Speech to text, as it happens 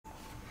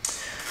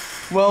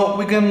Well,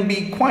 we can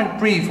be quite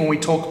brief when we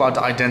talk about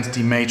the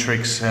identity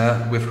matrix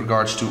with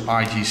regards to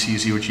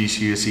IGCSE or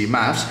GCSE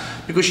Maths,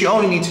 because you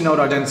only need to know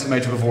the identity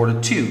matrix of order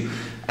 2.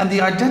 And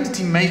the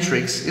identity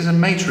matrix is a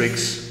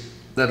matrix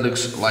that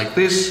looks like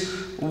this: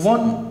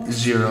 1,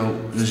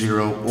 0,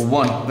 0,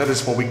 1. That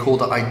is what we call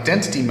the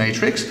identity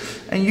matrix,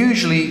 and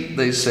usually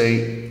they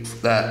say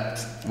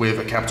that with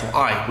a capital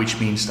I, which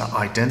means the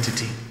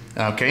identity.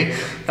 Okay,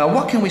 now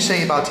what can we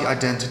say about the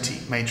identity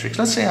matrix?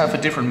 Let's say I have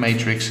a different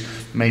matrix,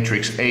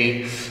 matrix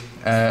A,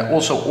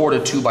 also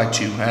order 2 by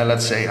 2.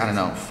 Let's say, I don't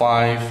know,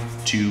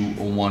 5, 2,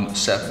 1,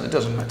 7. It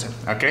doesn't matter.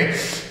 Okay,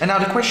 and now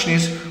the question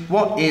is,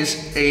 what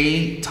is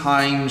A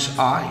times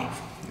I?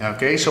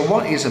 Okay, so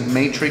what is a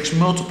matrix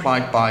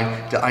multiplied by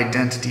the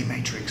identity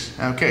matrix?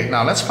 Okay,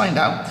 now let's find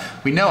out.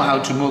 We know how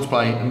to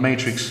multiply a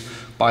matrix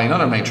by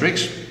another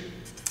matrix.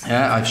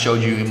 I've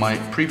showed you in my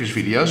previous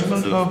videos. I'm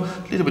going to go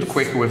a little bit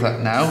quicker with that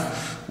now.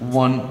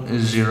 1,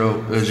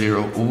 0,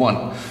 0,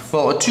 1.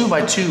 Well, a 2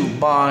 by 2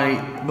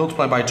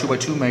 multiplied by a 2 by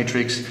 2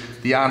 matrix,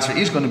 the answer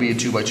is going to be a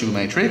 2 by 2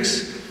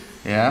 matrix.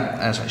 Yeah,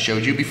 as I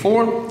showed you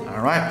before.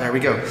 All right, there we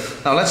go.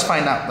 Now let's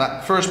find out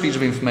that first piece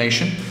of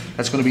information.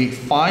 That's going to be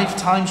 5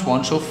 times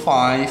 1, so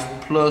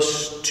 5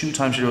 plus 2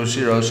 times 0 is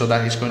 0, so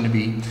that is going to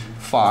be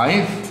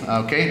 5.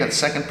 Okay, that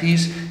second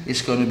piece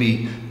is going to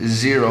be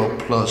 0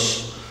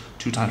 plus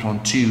 2 times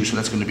 1, 2, so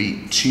that's going to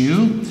be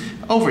 2.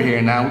 Over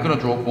here now, we're going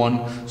to drop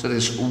 1, so that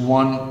is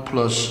 1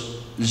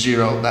 plus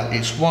 0, that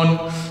is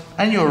 1.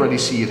 And you already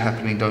see it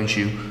happening, don't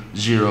you?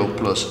 0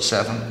 plus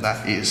 7,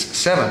 that is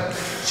 7.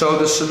 So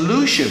the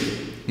solution,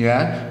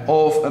 yeah,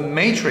 of a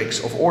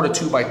matrix of order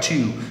 2 by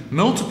 2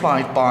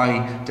 multiplied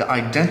by the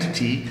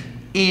identity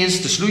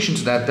is the solution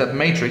to that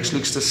matrix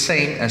looks the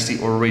same as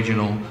the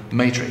original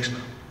matrix.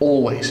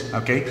 Always,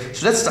 okay?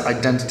 So that's the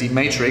identity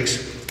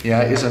matrix.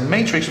 Yeah, is a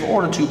matrix of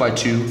order 2 by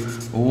 2,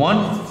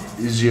 1,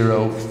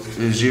 0,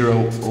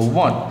 0,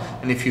 1.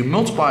 And if you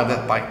multiply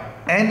that by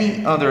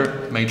any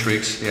other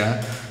matrix,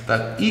 yeah,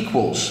 that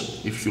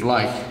equals, if you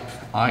like,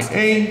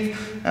 IA,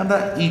 and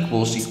that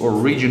equals the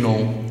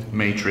original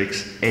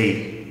matrix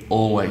A.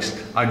 Always.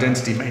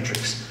 Identity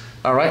matrix.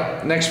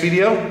 Alright, next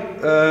video,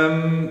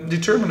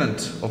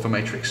 determinant of a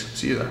matrix.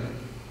 See you there.